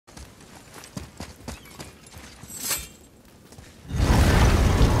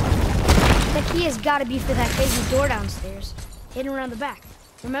The key has got to be for that crazy door downstairs, hidden around the back.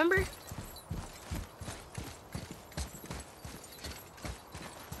 Remember?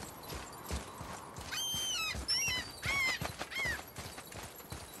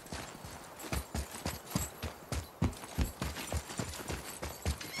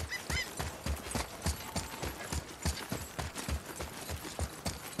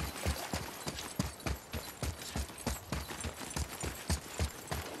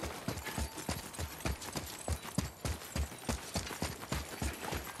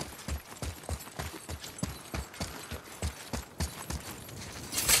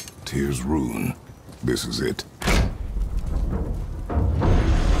 Tyr's Rune. This is it.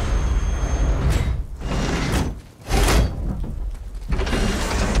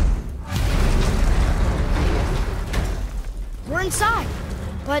 We're inside.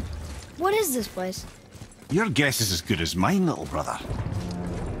 But what is this place? Your guess is as good as mine, little brother.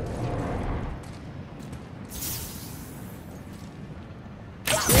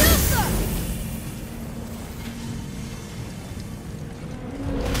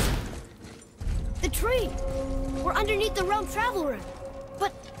 Tree! We're underneath the realm travel room.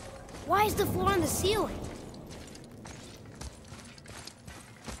 But why is the floor on the ceiling?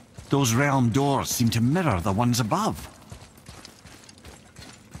 Those realm doors seem to mirror the ones above.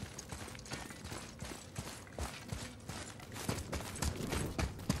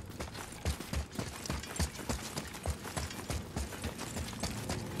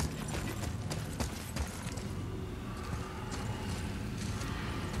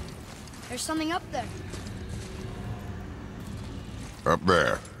 There's something up there. Up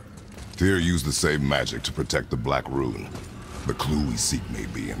there. Tyr used the same magic to protect the Black Rune. The clue we seek may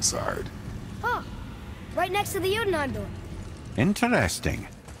be inside. Huh. Right next to the Jotunheim door. Interesting.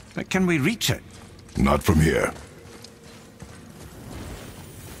 But can we reach it? Not from here.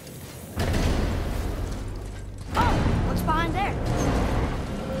 Oh, what's behind there?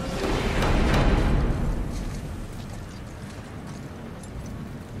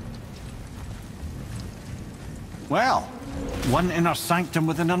 Well, one inner sanctum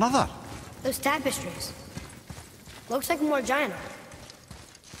within another. Those tapestries. Looks like more giant art.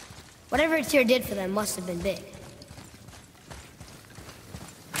 Whatever Tyr did for them must have been big.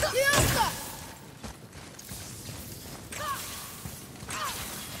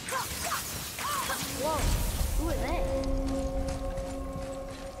 Whoa, who are they?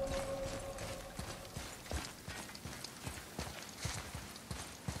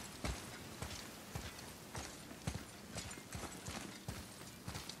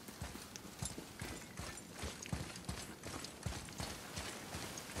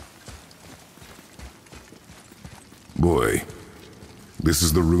 Boy, this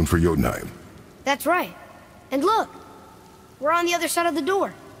is the rune for Jotunheim. That's right. And look, we're on the other side of the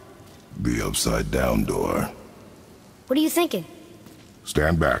door. The upside-down door. What are you thinking?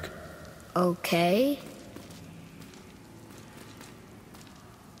 Stand back. Okay.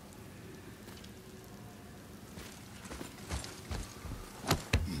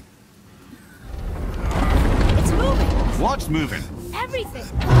 It's moving! What's moving? Everything!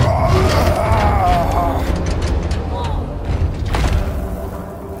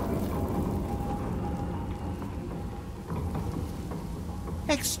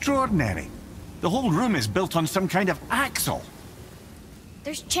 Extraordinary. The whole room is built on some kind of axle.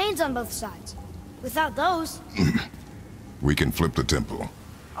 There's chains on both sides. Without those... We can flip the temple.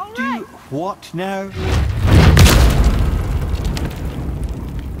 All Do right. what now?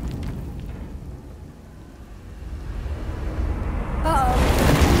 Uh-oh.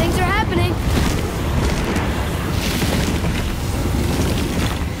 Things are happening.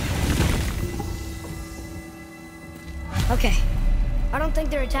 Okay. I don't think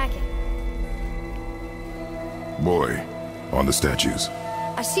they're attacking. Boy, on the statues.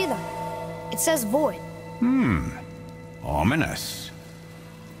 I see them. It says void. Ominous.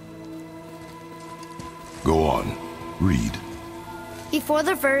 Go on. Read. Before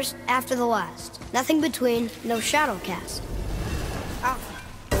the first, after the last. Nothing between, no shadow cast. Alpha.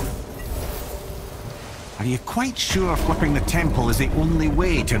 Are you quite sure flipping the temple is the only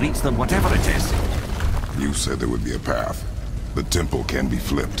way to reach them, whatever it is? You said there would be a path. The temple can be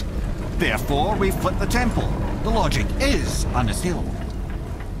flipped. Therefore, we flip the temple. The logic is unassailable.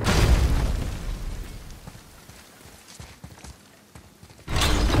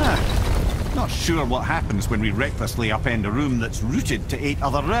 Not sure what happens when we recklessly upend a room that's rooted to 8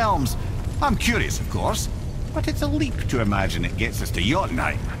 other realms. I'm curious, of course, but it's a leap to imagine it gets us to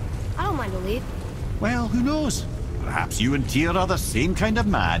Jotunheim. I don't mind a lead. Well, who knows? Perhaps you and Tyr are the same kind of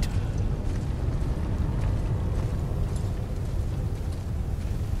mad.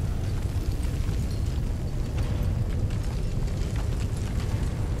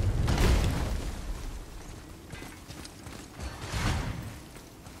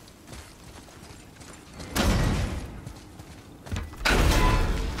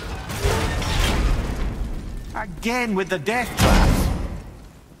 Again with the death traps.